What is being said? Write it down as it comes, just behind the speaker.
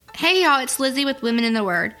Hey y'all, it's Lizzie with Women in the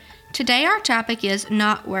Word. Today our topic is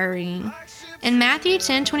not worrying. In Matthew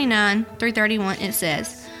 10:29 through 31 it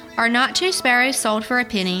says, "Are not two sparrows sold for a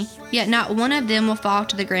penny? Yet not one of them will fall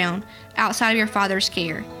to the ground outside of your Father's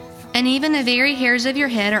care. And even the very hairs of your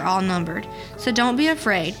head are all numbered. So don't be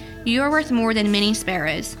afraid. You are worth more than many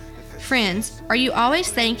sparrows." Friends, are you always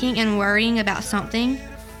thinking and worrying about something?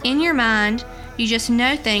 In your mind, you just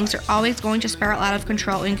know things are always going to spiral out of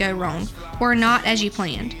control and go wrong, or not as you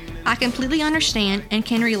planned. I completely understand and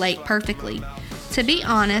can relate perfectly. To be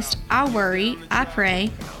honest, I worry, I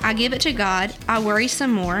pray, I give it to God, I worry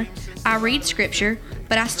some more, I read scripture,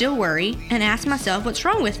 but I still worry and ask myself what's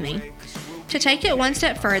wrong with me. To take it one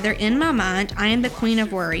step further, in my mind, I am the queen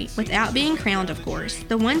of worry, without being crowned, of course.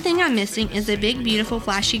 The one thing I'm missing is a big, beautiful,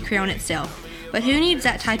 flashy crown itself. But who needs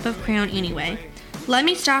that type of crown anyway? Let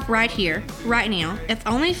me stop right here, right now, if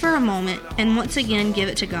only for a moment, and once again give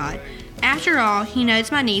it to God. After all, He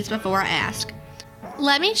knows my needs before I ask.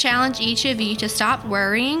 Let me challenge each of you to stop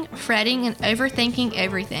worrying, fretting, and overthinking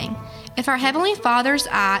everything. If our Heavenly Father's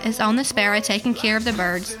eye is on the sparrow taking care of the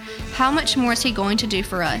birds, how much more is He going to do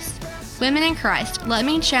for us? Women in Christ, let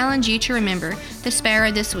me challenge you to remember the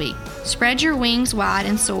sparrow this week. Spread your wings wide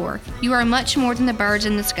and soar. You are much more than the birds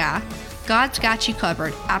in the sky. God's got you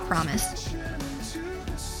covered, I promise.